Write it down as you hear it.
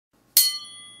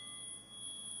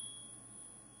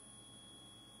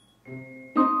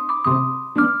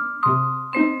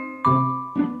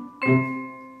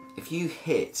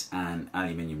hit an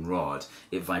aluminium rod,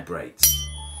 it vibrates.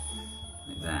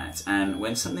 Like that. And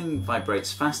when something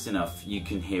vibrates fast enough, you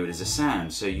can hear it as a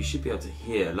sound. So you should be able to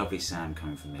hear a lovely sound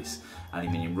coming from this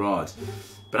aluminium rod.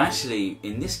 But actually,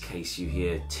 in this case, you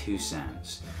hear two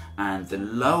sounds. And the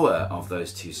lower of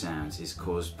those two sounds is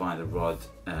caused by the rod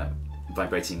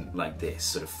vibrating like this,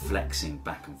 sort of flexing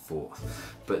back and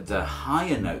forth. But the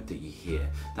higher note that you hear,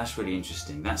 that's really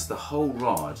interesting. That's the whole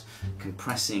rod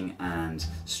compressing and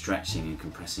stretching and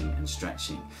compressing and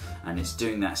stretching. And it's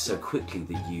doing that so quickly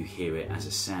that you hear it as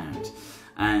a sound.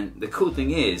 And the cool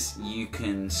thing is, you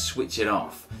can switch it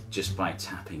off just by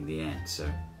tapping the end. So